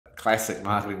classic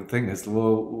marketing thing is,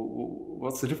 well,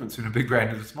 what's the difference between a big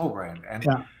brand and a small brand? And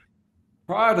Yeah.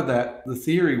 prior to that, the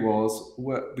theory was,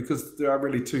 well, because there are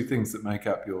really two things that make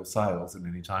up your sales in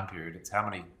any time period. It's how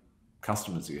many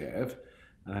customers you have,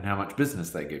 and then how much business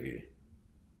they give you.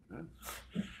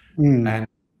 Mm. And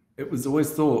it was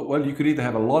always thought, well, you could either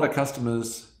have a lot of customers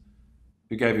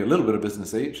who gave you a little bit of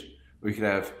business each, or you could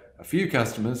have a few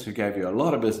customers who gave you a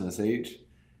lot of business each.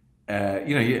 You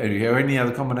have any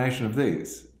other combination of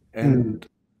these. Mm. And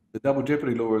the double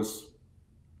jeopardy law is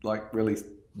like really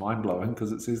mind blowing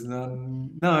because it says,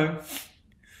 no,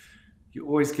 you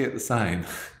always get the same.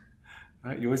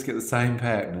 Right? You always get the same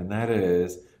pattern, and that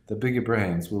is the bigger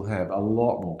brands will have a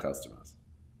lot more customers,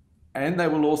 and they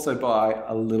will also buy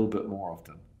a little bit more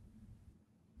often.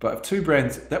 But if two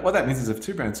brands, what that means is if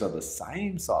two brands are the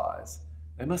same size,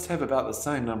 they must have about the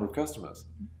same number of customers.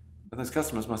 And those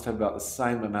customers must have about the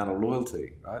same amount of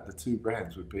loyalty, right? The two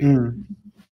brands would be Mm.